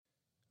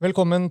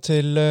Velkommen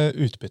til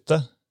Utbytte,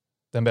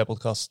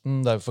 DNB-podcasten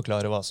der vi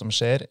forklarer hva som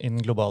skjer i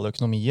den globale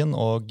økonomien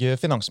og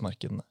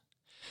finansmarkedene.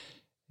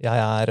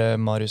 Jeg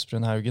Marius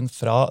Brunhaugen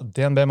fra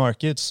DNB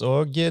Markets,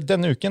 og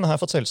denne uken har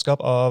jeg fått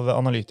selskap av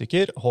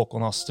analytiker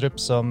Håkon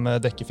Astrup som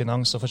dekker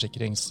finans- og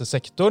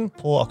forsikringssektoren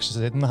på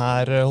aksjesiden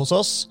her hos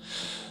oss.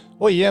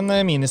 Og i en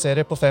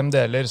miniserie på 5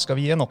 deler skal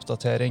vi gi en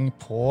oppdatering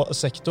på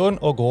sektoren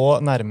og gå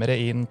nærmere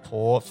inn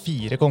på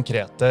 4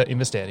 konkrete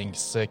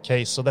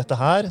investeringscase. Og dette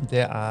her,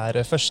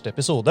 det første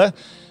episode,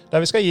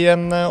 der vi skal gi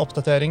en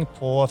oppdatering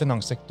på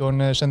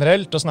finanssektoren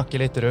generelt og snakke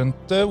litt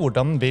rundt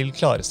hvordan den vil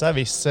klare seg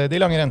hvis de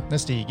lange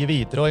rentene stiger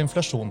videre og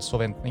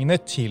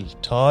inflasjonsforventningene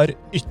tiltar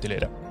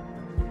ytterligere.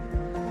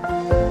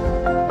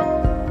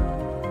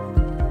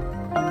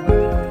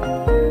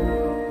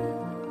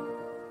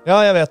 Ja,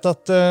 jeg vet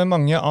at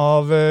mange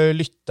av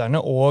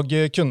lytterne og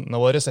kundene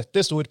våre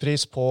setter stor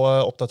pris på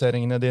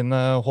oppdateringene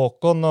dine,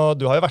 Håkon,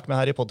 og du har jo vært med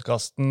her i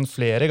podcasten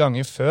flere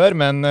ganger før,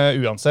 men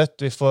uansett,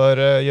 vi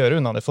får gjøre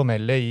unna det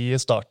formelle i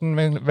starten.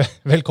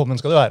 Velkommen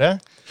skal du være.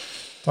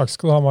 Takk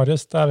skal du ha,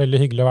 Marius. Det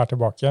veldig hyggelig å være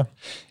tilbake.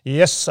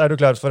 Yes, du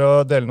klar for å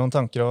dele noen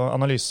tanker og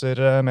analyser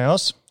med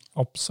oss?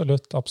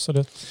 Absolutt.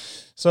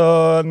 Så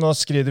nå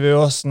skrider vi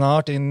jo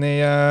snart inn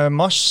i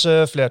mars.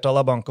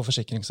 Flertallet av bank- og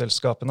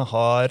forsikringsselskapene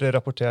har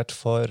rapportert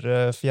for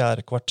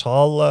 4.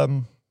 kvartal.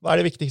 Hva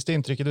det viktigste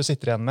inntrykket du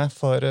sitter igjen med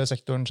for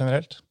sektoren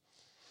generelt?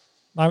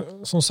 Nei,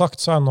 som sagt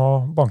så nå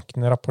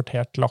bankene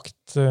rapportert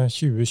lagt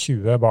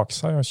 2020 bak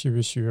seg, og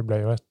 2020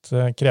 ble jo et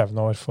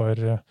krevende år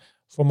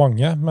for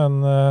mange,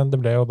 men det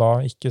ble jo da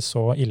ikke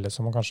så ille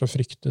som man kanskje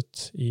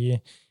fryktet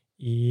i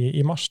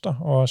mars. Da.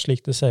 Og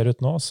slik det ser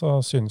ut nå, så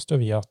synes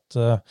det vi at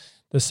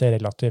det ser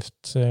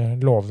relativt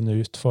lovende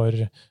ut for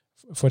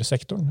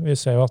sektoren. Vi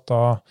ser jo at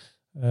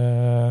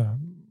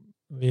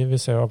vi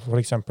ser jo for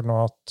eksempel nå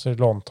at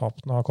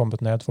låntapene har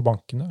kommet ned for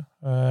bankene,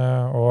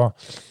 og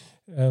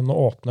nå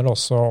åpner det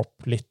også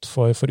opp litt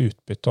for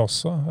utbytte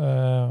også,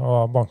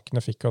 og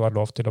bankene fikk jo da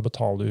lov til å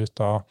betale ut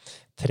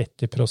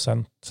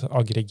 30%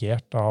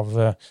 aggregert av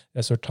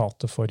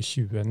resultatet for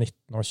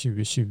 2019 og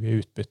 2020 i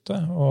utbytte.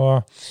 Og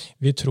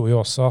vi tror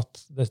jo også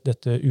at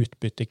dette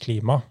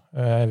utbytteklimaet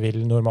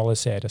vil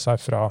normalisere seg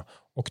fra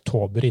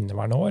oktober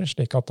inneværende år,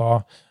 slik at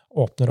da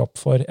åpner opp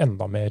for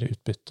enda mer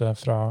utbytte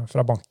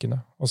fra bankene.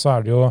 Og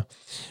så det jo,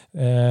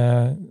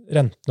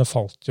 rentene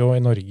falt jo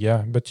i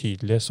Norge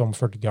betydelig som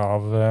følge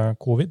av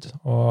covid,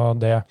 og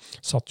det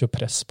satt jo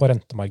press på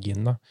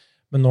rentemarginene.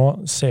 Men nå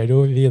ser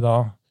jo vi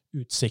da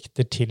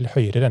utsikter til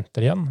høyere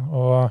renter igjen,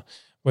 og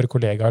våre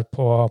kollegaer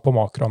på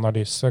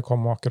makroanalyse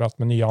kom akkurat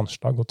med nye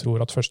anslag og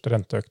tror at første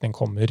renteøkning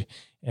kommer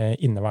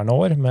inneværende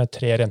år, med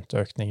 3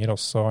 renteøkninger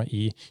også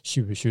i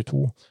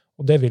 2022.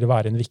 Og det vil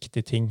være en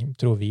viktig ting,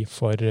 tror vi,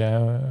 for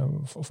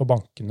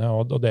bankene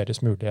og deres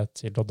mulighet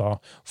til å da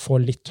få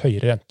litt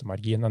høyere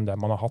rentemargin enn det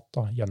man har hatt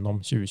da, gjennom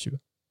 2020.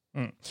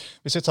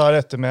 Hvis vi tar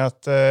dette med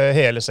at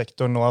hele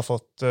sektoren nå har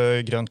fått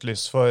grønt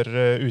lys for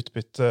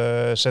utbytte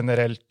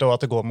generelt, og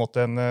at det går mot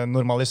en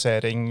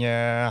normalisering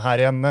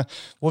her igjen,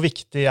 hvor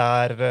viktig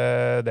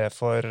det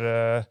for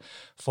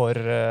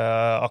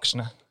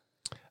aksjene?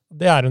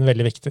 Det en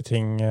veldig viktig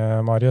ting,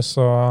 Marius,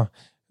 og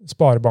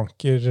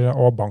sparebanker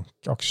og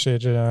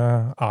bankaksjer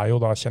jo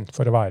da kjent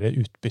for å være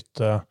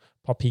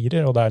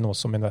utbyttepapirer, og det noe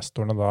som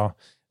investorene da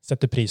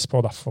setter pris på,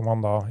 og derfor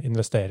man da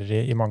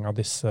investerer i mange av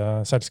disse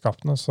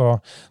selskapene. Så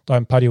det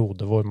en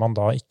periode hvor man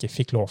da ikke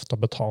fikk lov til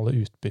å betale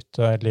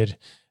utbytte, eller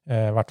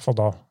i hvert fall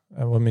da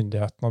hvor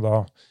myndighetene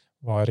da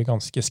var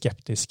ganske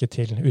skeptiske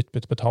til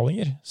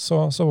utbyttebetalinger,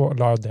 så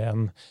la det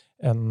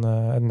en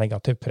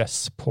negativ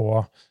press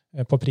på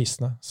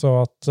prisene.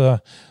 Så at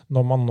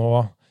når man nå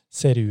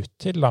ser ut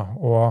til da,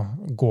 å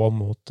gå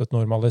mot et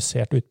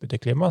normalisert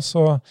utbytteklima,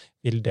 så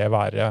vil det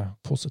være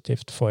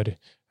positivt for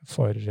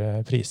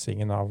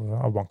prisingen av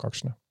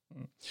bankaksjene.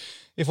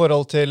 I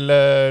forhold til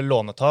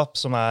lånetap,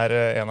 som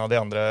en av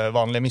de andre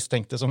vanlige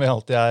mistenkte som vi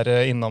alltid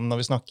innom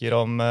når vi snakker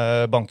om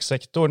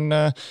banksektoren,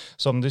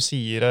 som du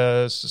sier,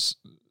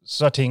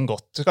 så ting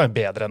gått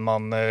bedre enn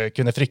man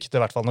kunne frykte,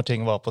 i hvert fall når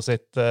ting var på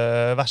sitt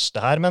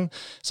verste her. Men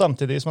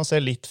samtidig, hvis man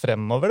ser litt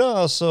fremover,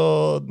 da, altså,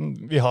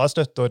 vi har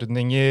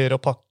støtteordninger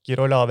og pakker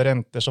og lave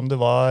renter som du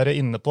var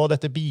inne på.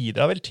 Dette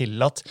bidrar vel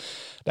til at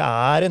det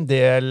en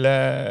del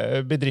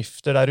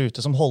bedrifter der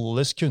ute som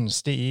holdes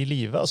kunstig i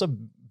live. Altså,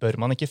 bør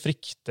man ikke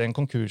frykte en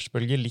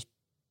konkursbølge litt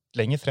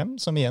lenger frem,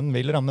 som igjen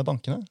vil ramme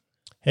bankene?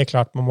 Helt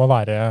klart, man må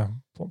være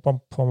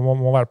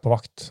på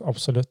vakt,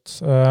 absolutt.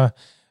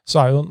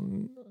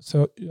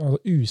 Så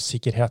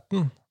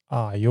usikkerheten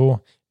jo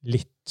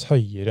litt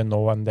høyere nå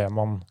enn det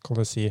man kan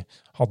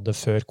hadde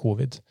før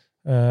covid.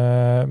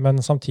 Men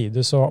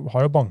samtidig så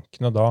har jo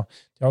bankene da,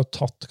 de har jo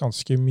tatt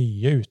ganske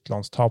mye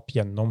utenlandstap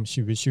gjennom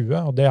 2020,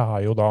 og det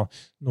jo da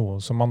noe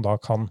som man da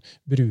kan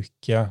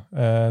bruke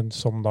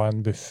som da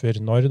en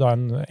buffer når da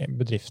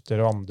bedrifter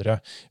og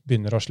andre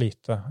begynner å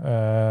slite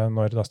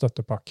når da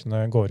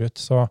støttepakkene går ut.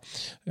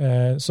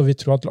 Så vi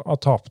tror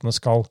at tapene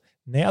skal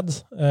ned,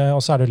 og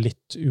så det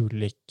litt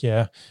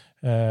ulike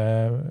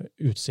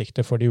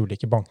utsikter for de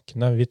ulike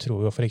bankene. Vi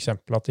tror jo for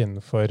eksempel at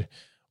innenfor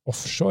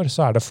offshore,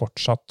 så det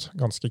fortsatt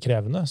ganske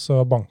krevende.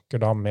 Så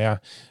banker da med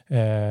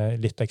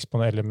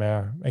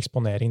med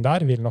eksponering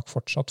der vil nok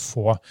fortsatt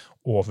få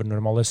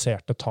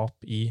overnormaliserte tap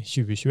i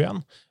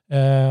 2021.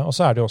 Og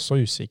så det jo også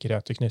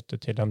usikkerheter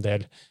knyttet til en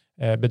del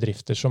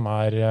bedrifter som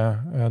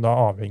da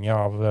avhengig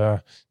av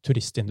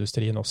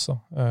turistindustrien også.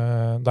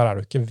 Der det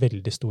jo ikke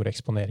veldig stor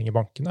eksponering i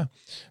bankene.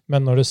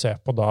 Men når du ser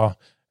på da,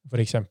 for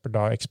eksempel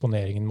da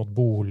eksponeringen mot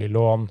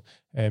boliglån,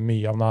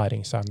 mye av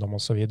næringseiendom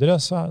og så videre,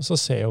 så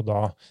ser jo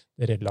da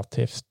det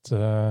relativt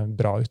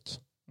bra ut.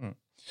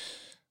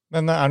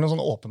 Men det noen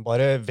sånne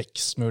åpenbare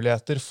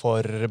vekstmuligheter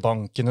for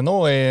bankene nå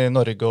i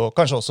Norge, og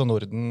kanskje også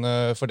Norden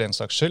for den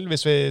saks skyld,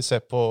 hvis vi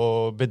ser på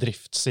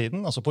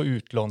bedriftssiden, altså på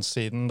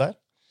utlånssiden der?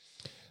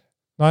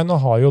 Nei, nå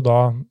har jo da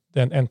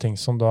en ting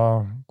som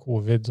da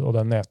covid og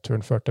den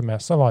nedturen førte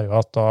med seg, var jo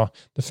at da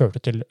det førte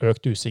til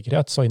økt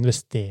usikkerhet, så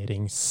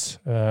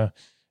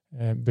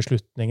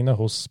investeringsbeslutningene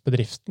hos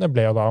bedriftene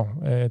ble jo da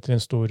for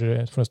en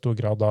stor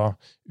grad da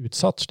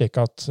utsatt, slik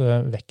at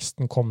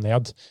veksten kom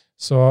ned.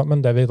 Men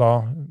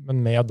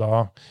med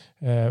da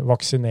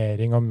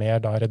vaksinering og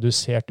med da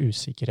redusert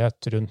usikkerhet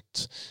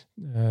rundt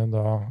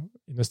da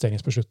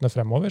investeringsbesluttene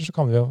fremover, så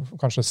kan vi jo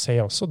kanskje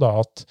se også da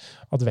at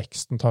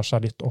veksten tar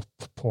seg litt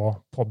opp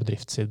på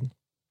bedriftssiden.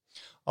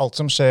 Alt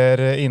som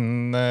skjer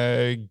innen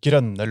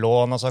grønne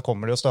lån, altså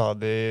kommer det jo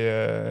stadig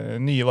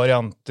nye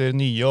varianter,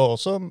 nye og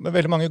også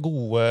veldig mange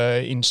gode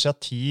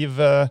initiativ.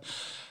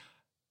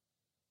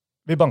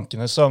 Vil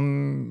bankene som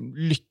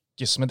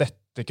lykkes med dette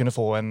kunne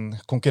få en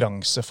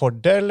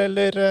konkurransefordel,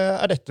 eller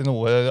dette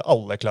noe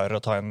alle klarer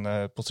å ta en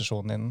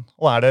posisjon innen?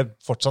 Og det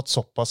fortsatt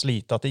såpass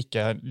lite at det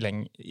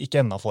ikke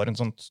enda får en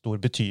sånn stor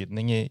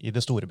betydning i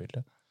det store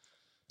bildet?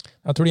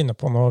 Jeg tror du inne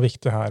på noe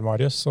viktig her,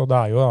 Marius, og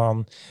det jo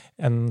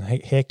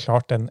helt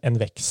klart en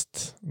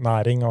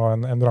vekstnæring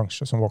og en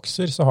bransje som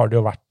vokser, så har det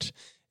jo vært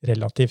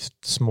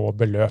relativt små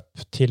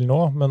beløp til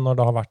nå, men når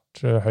det har vært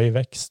høy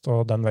vekst,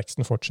 og den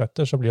veksten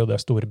fortsetter, så blir jo det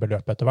store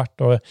beløp etter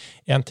hvert. Og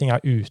en ting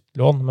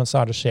utlån, men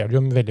så skjer det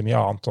jo veldig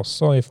mye annet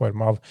også, i form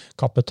av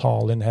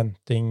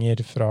kapitalinnhentinger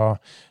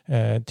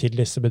til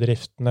disse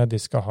bedriftene. De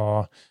skal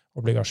ha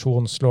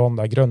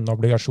obligasjonslån, det grønne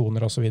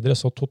obligasjoner og så videre,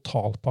 så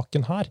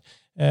totalpakken her,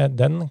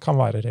 den kan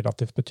være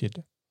relativt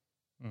betydelig.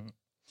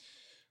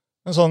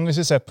 Men sånn, hvis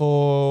vi ser på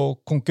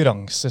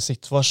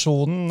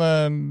konkurransesituasjonen,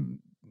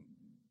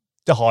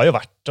 det har jo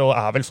vært, og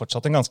vel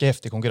fortsatt en ganske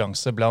heftig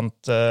konkurranse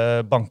blant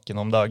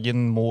bankene om dagen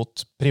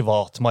mot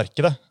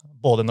privatmarkedet,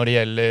 både når det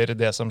gjelder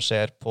det som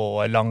skjer på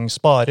lang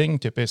sparing,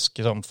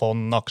 typisk som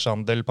fond,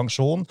 aksjehandel,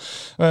 pensjon,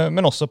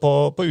 men også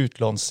på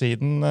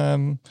utlånssiden.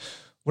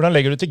 Hvordan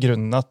legger du til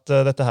grunn at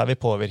dette her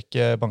vil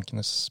påvirke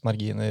bankenes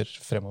marginer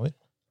fremover?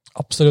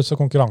 Absolutt, så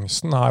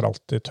konkurransen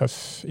alltid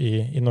tøff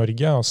i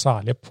Norge, og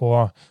særlig på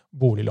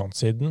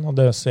boliglånssiden. Og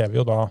det ser vi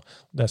jo da,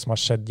 det som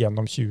har skjedd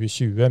gjennom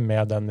 2020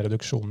 med den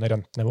reduksjonen i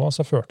rentenivå,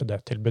 så førte det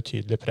til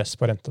betydelig press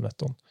på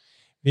rentenettoen.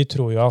 Vi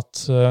tror jo at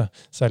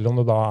selv om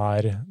det da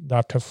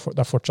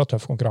det fortsatt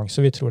tøff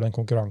konkurranse, vi tror den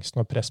konkurransen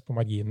og press på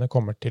marginene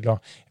kommer til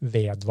å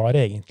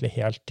vedvare egentlig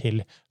helt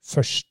til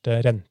første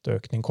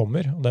renteøkning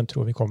kommer, og den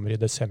tror vi kommer i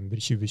desember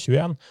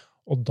 2021.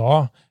 Og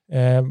da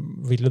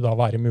vil det da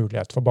være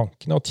mulighet for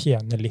bankene å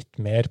tjene litt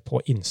mer på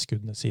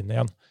innskuddene sine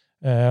igjen.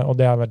 Og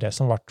det vel det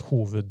som har vært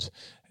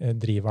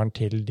hoveddriveren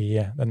til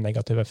den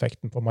negative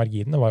effekten på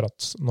marginene, var at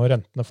når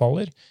rentene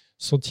faller,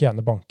 så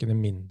tjener bankene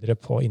mindre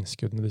på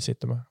innskuddene de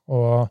sitter med.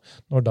 Og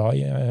når da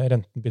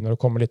renten begynner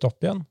å komme litt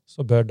opp igjen,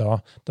 så bør da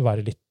det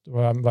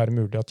være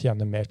mulig å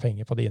tjene mer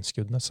penger på de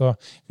innskuddene. Så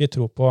vi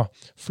tror på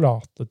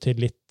flate til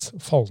litt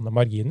fallende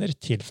marginer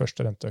til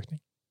første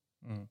renteøkning.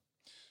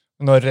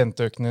 Når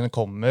renteøkningene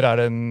kommer,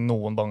 det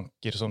noen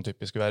banker som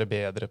typisk vil være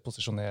bedre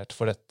posisjonert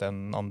for dette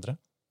enn andre?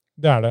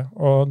 Det det,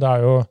 og det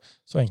jo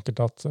så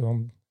enkelt at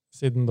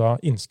siden da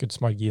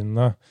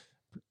innskuddsmarginene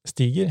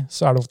stiger,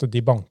 så det ofte de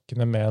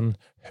bankene med en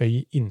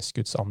høy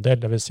innskuddsandel,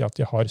 det vil si at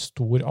de har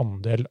stor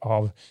andel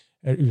av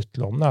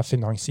utlånene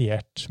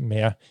finansiert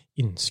med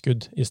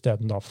innskudd i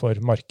stedet da for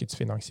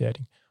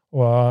markedsfinansiering.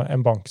 Og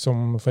en bank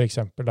som for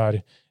eksempel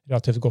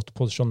relativt godt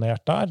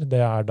posisjonert der,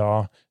 det da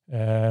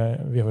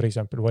vi har for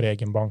eksempel vår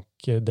egen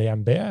bank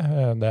DNB,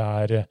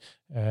 det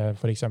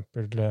for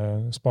eksempel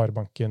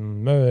Sparebanken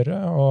Møre,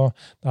 og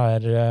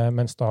det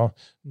mens da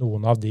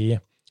noen av de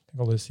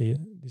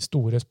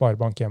store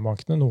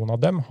Sparebank-bankene, noen av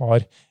dem har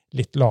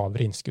litt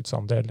lavere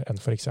innskuddsandel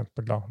enn for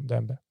eksempel da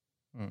DNB.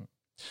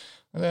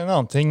 Det en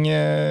annen ting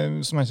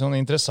som sånn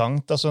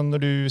interessant, altså når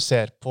du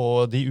ser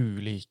på de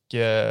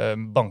ulike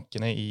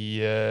bankene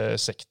i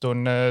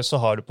sektoren, så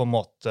har du på en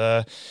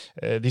måte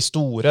de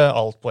store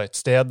alt på et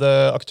sted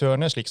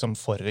aktørene, slik som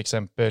for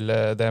eksempel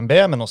DNB,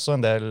 men også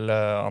en del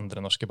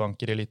andre norske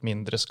banker i litt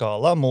mindre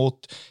skala,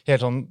 mot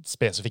helt sånn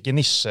spesifikke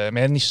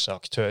mer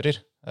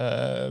nisjeaktører.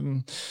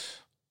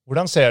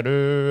 Hvordan ser du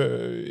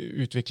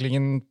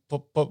utviklingen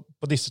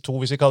på disse to,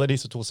 hvis vi kaller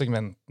disse to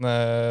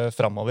segmentene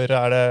fremover?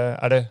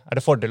 Er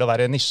det fordel å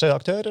være en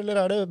nisjeaktør,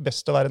 eller det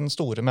best å være den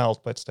store med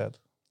alt på et sted?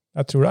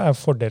 Jeg tror det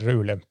fordeler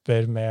og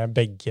ulemper med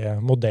begge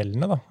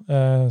modellene, da.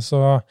 Så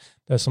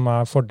det som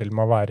fordelen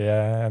med å være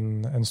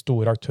en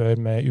stor aktør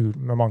med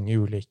mange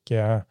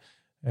ulike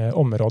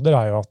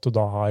områder, jo at du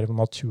da har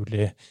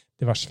naturlig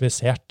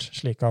diversifisert,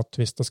 slik at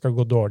hvis det skal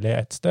gå dårlig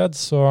et sted,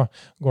 så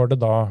går det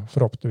da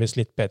forhåpentligvis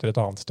litt bedre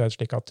et annet sted,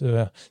 slik at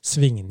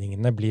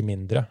svingningene blir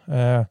mindre.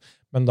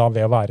 Men da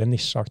ved å være en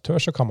nisjeaktør,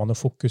 så kan man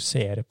jo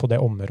fokusere på det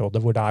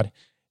området hvor det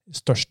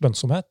størst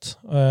lønnsomhet.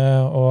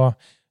 Og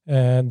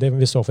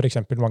vi så for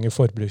eksempel mange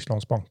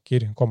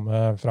forbrukslånsbanker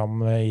komme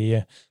fram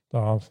i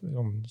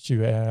 2014,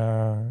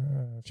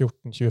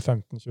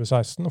 2015,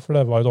 2016, for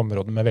det var et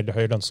område med veldig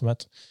høy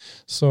lønnsomhet.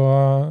 Så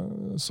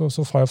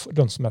har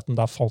lønnsomheten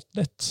der falt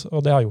litt, og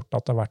det har gjort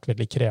at det har vært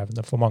veldig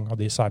krevende for mange av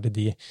de, særlig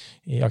de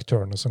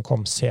aktørene som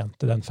kom sent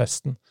til den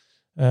festen.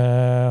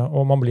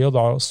 Og man blir jo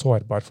da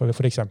sårbar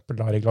for eksempel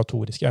da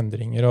regulatoriske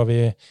endringer, og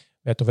vi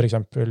vet jo for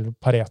eksempel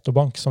Pareto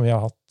Bank, som vi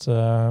har hatt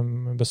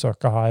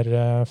besøk av her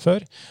før.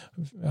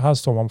 Her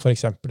så man for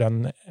eksempel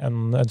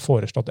en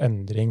foreslått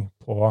endring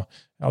på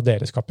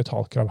deres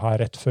kapitalkrav her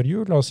rett før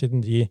jul, og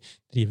siden de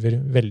driver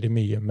veldig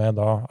mye med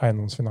da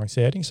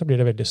eiendomsfinansiering, så blir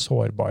det veldig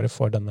sårbare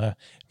for denne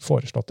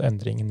foreslåtte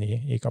endringen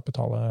i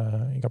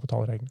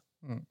kapitalreglene.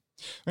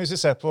 Hvis vi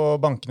ser på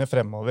bankene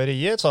fremover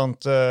i et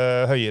sånt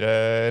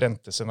høyere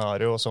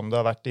rentescenario som du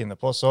har vært inne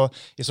på, så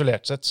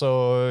isolert sett så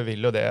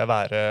vil jo det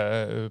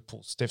være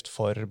positivt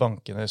for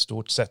bankene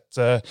stort sett.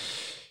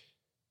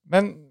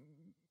 Men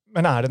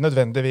det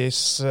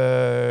nødvendigvis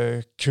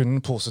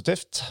kun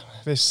positivt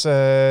hvis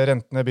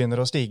rentene begynner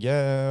å stige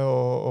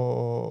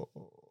og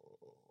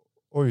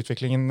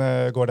utviklingen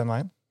går den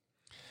veien?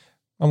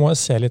 Man må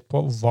se litt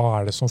på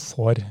hva det som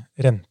får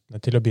rentene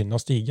til å begynne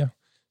å stige.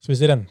 Så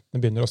hvis rentene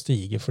begynner å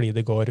stige fordi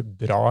det går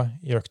bra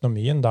i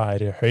økonomien,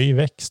 det høy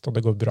vekst og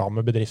det går bra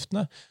med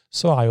bedriftene,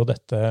 så jo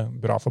dette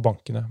bra for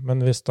bankene. Men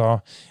hvis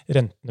da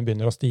rentene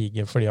begynner å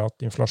stige fordi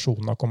at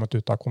inflasjonen har kommet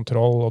ut av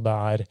kontroll, og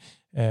det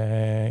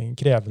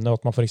krevende, og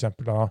at man for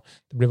eksempel da,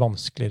 det blir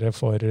vanskeligere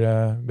for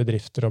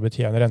bedrifter å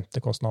betjene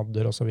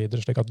rentekostnader og så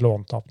videre, slik at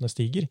låntapene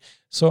stiger,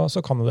 så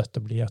kan jo dette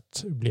bli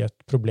et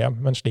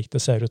problem. Men slik det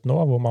ser ut nå,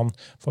 hvor man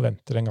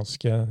forventer en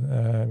ganske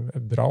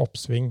bra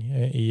oppsving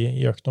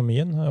i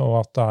økonomien,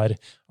 og at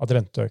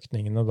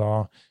renteøkningene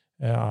da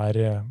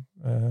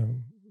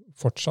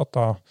fortsatt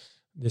da,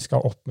 de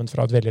skal opp, men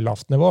fra et veldig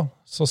lavt nivå,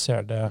 så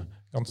ser det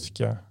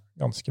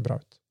ganske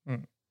bra ut.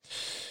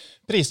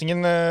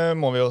 Prisingen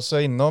må vi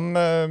også innom.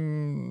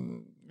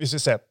 Hvis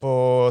vi ser på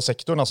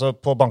sektoren, altså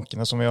på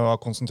bankene som vi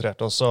har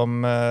konsentrert oss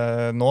om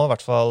nå, i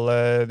hvert fall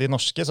de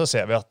norske, så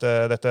ser vi at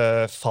dette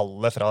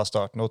fallet fra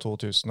starten av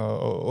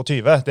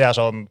 2020, det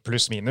sånn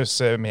pluss minus,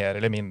 mer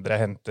eller mindre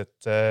hentet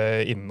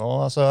inn nå.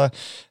 Altså,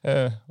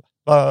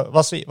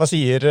 hva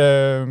sier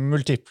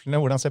multiplene?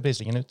 Hvordan ser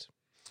prisingen ut?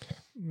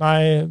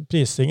 Nei,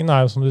 prisingen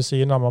jo som du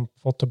sier, når man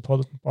fått det på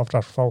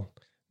hvert fall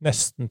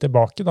nesten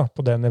tilbake da,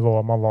 på det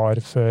nivået man var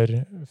før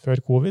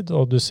covid,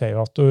 og du ser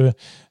jo at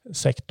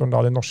sektoren, da,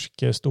 de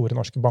store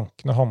norske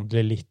bankene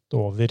handler litt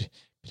over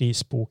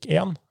prisbok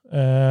 1,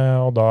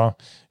 og da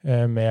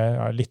med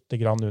litt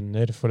grann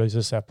under, for å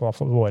se på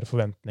våre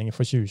forventninger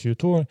for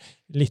 2022,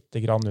 litt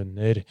grann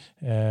under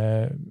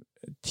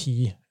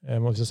 10,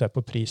 må vi se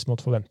på pris mot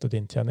forventet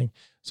inntjening.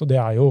 Så det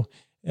jo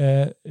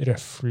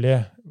røffelig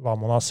hva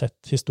man har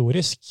sett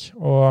historisk,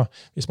 og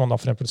hvis man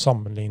da for eksempel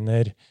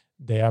sammenligner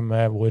det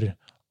med hvor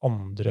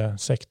andre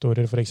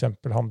sektorer for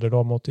eksempel handler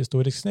da mot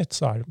historisk snitt,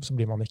 så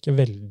blir man ikke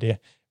veldig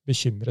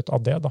bekymret av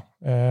det da.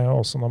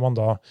 Også når man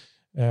da,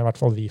 i hvert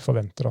fall vi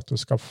forventer at du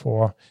skal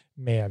få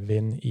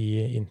medvind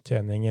i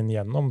inntjeningen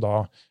gjennom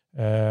da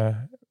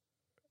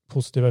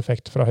positiv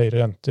effekt fra høyere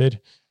renter,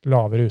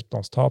 lavere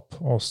utlånstap,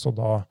 og også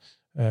da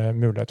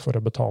mulighet for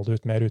å betale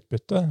ut mer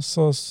utbytte,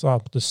 så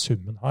det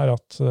summen her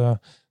at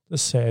det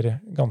ser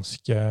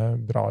ganske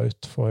bra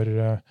ut for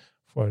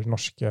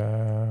norske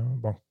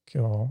bank-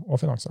 og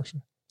finansaksjer.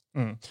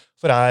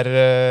 For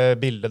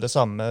bildet det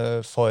samme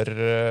for,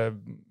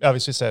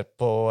 hvis vi ser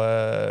på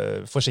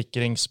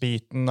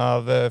forsikringsbiten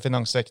av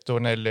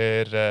finanssektoren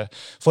eller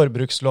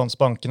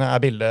forbrukslånsbankene,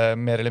 bildet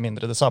mer eller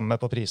mindre det samme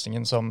på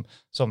prisingen som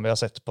vi har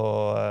sett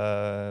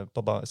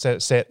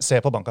se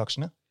på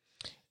bankaksjene?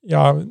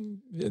 Ja,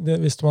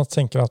 hvis man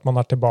tenker at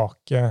man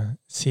tilbake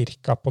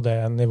cirka på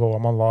det nivået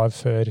man var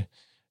før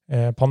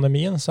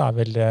pandemien, så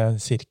vel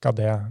det cirka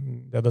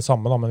det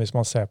samme da, men hvis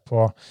man ser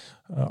på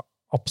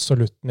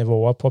absolutt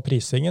nivået på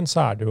prisingen,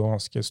 så det jo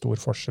ganske stor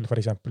forskjell. For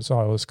eksempel så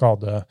har jo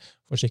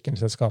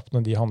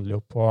skadeforsikringsselskapene, de handler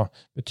jo på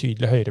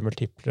betydelig høyere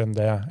multipler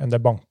enn det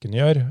banken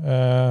gjør.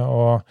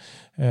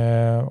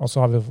 Og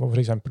så har vi for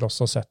eksempel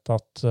også sett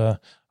at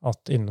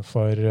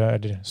innenfor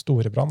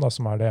Storebrand, da,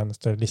 som det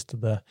eneste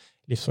listede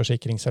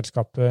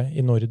livsforsikringsselskapet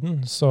i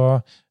Norden,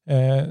 så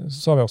har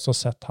vi også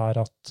sett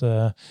her at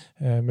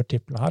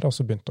multiplene her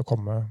også begynt å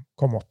komme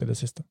opp i det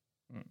siste.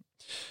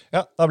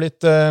 Ja, det har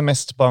blitt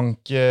mest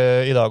bank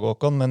i dag,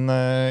 Håkon, men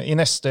i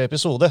neste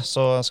episode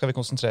så skal vi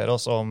konsentrere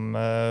oss om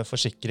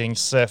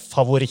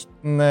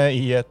forsikringsfavoritten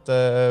i et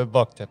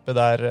bakteppe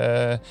der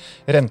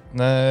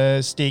rentene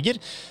stiger.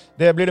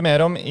 Det blir det mer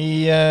om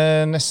i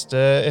neste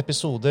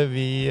episode.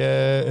 Vi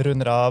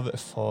runder av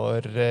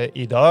for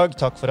i dag.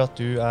 Takk for at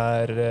du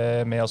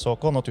med oss,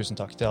 Håkon, og tusen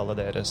takk til alle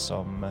dere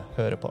som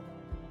hører på.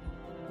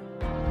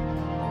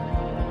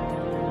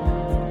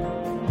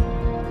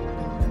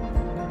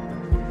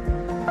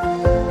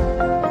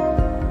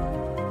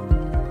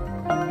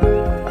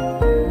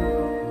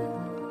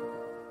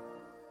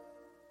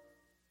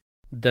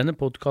 Denne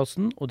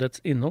podcasten og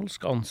dets innhold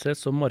skal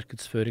anses som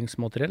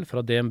markedsføringsmateriell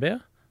fra DNB,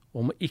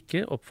 og må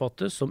ikke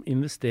oppfattes som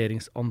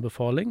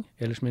investeringsanbefaling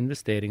eller som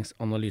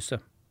investeringsanalyse.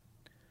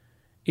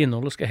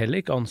 Innholdet skal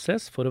heller ikke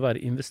anses for å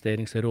være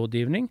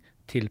investeringsrådgivning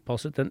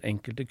tilpasset den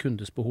enkelte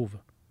kundes behov.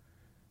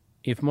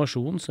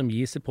 Informasjonen som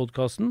gis i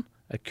podcasten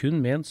kun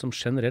ment som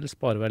generell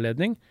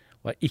spareveiledning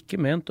og ikke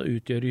ment å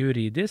utgjøre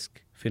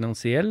juridisk,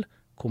 finansiell,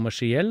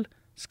 kommersiell,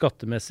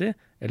 skattemessig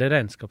eller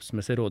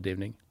regnskapsmessig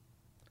rådgivning.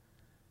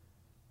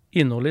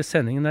 Innholdet i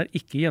sendingen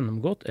ikke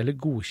gjennomgått eller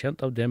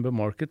godkjent av DNB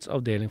Markets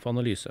avdeling for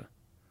analyse.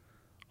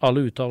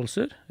 Alle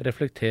uttalelser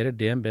reflekterer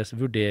DNBs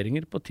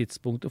vurderinger på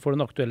tidspunktet for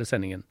den aktuelle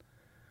sendingen,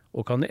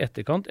 og kan i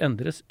etterkant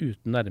endres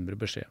uten nærmere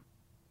beskjed.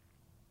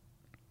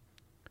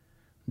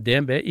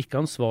 DNB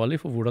ikke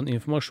ansvarlig for hvordan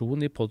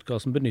informasjon i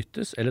podcasten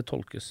benyttes eller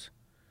tolkes.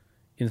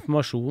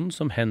 Informasjonen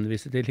som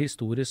henviser til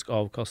historisk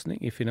avkastning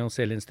i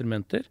finansielle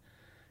instrumenter,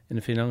 en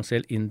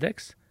finansiell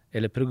indeks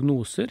eller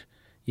prognoser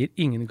gir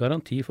ingen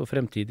garanti for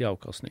fremtidig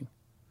avkastning.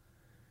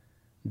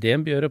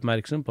 DNB gjør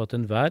oppmerksom på at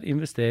enhver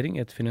investering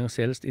i et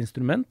finansielt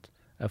instrument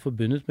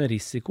forbundet med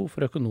risiko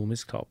for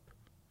økonomisk tap.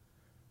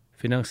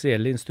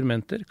 Finansielle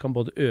instrumenter kan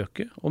både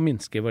øke og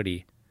minske i verdi,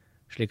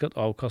 slik at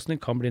avkastning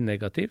kan bli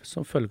negativ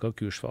som følge av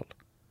kursfall.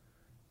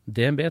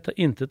 DNB tar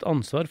intet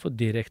ansvar for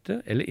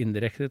direkte eller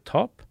indirekte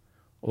tap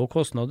og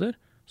kostnader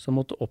som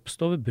måtte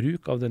oppstå ved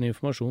bruk av den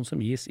informasjon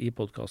som gis i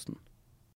podcasten.